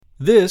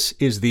This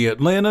is the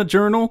Atlanta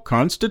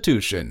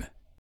Journal-Constitution.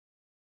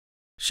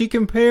 She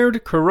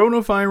compared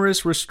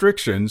coronavirus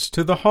restrictions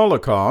to the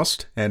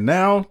Holocaust, and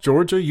now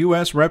Georgia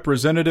U.S.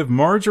 Representative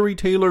Marjorie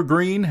Taylor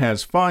Greene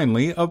has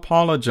finally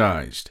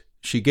apologized.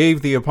 She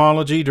gave the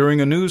apology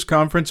during a news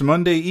conference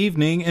Monday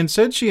evening and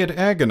said she had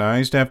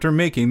agonized after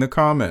making the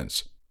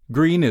comments.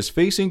 Greene is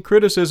facing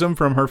criticism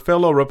from her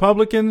fellow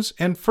Republicans,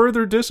 and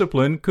further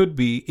discipline could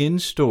be in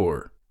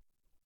store.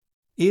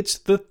 It's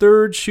the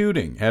third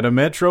shooting at a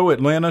Metro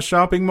Atlanta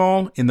shopping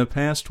mall in the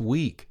past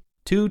week.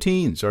 2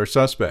 teens are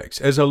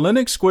suspects as a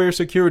Lenox Square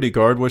security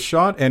guard was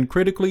shot and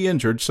critically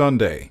injured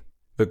Sunday.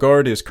 The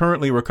guard is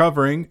currently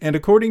recovering, and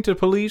according to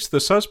police, the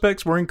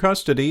suspects were in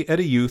custody at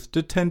a youth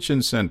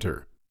detention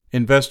center.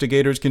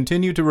 Investigators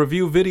continue to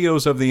review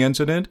videos of the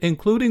incident,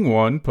 including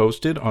one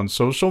posted on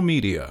social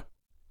media.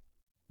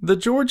 The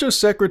Georgia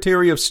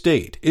Secretary of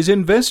State is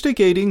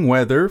investigating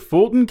whether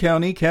Fulton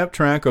County kept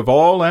track of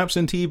all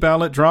absentee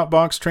ballot drop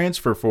box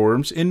transfer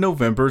forms in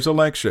November's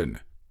election.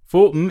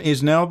 Fulton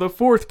is now the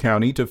 4th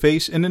county to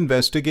face an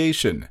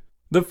investigation.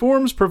 The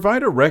forms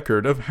provide a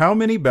record of how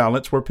many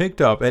ballots were picked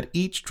up at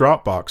each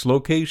drop box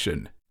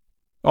location.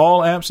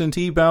 All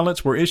absentee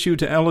ballots were issued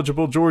to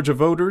eligible Georgia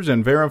voters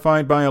and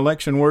verified by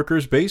election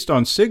workers based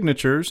on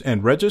signatures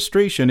and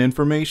registration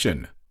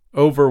information.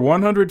 Over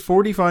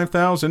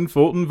 145,000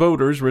 Fulton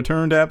voters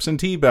returned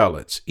absentee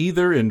ballots,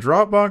 either in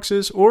drop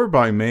boxes or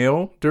by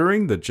mail,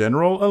 during the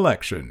general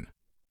election.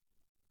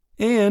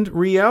 And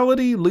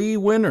reality Leigh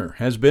Winner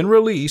has been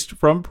released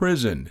from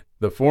prison.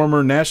 The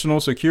former National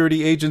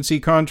Security Agency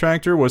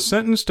contractor was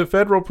sentenced to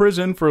federal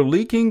prison for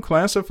leaking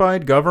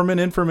classified government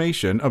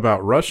information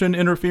about Russian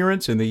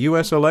interference in the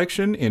U.S.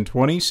 election in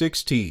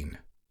 2016.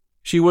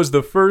 She was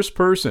the first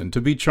person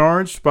to be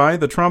charged by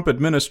the Trump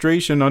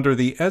administration under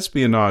the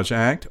Espionage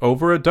Act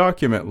over a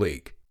document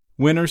leak.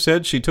 Winner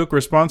said she took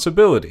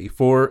responsibility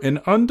for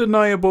an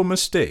undeniable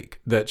mistake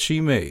that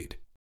she made.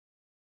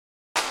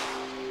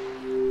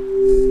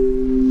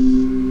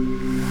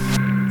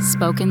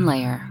 Spoken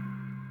Layer.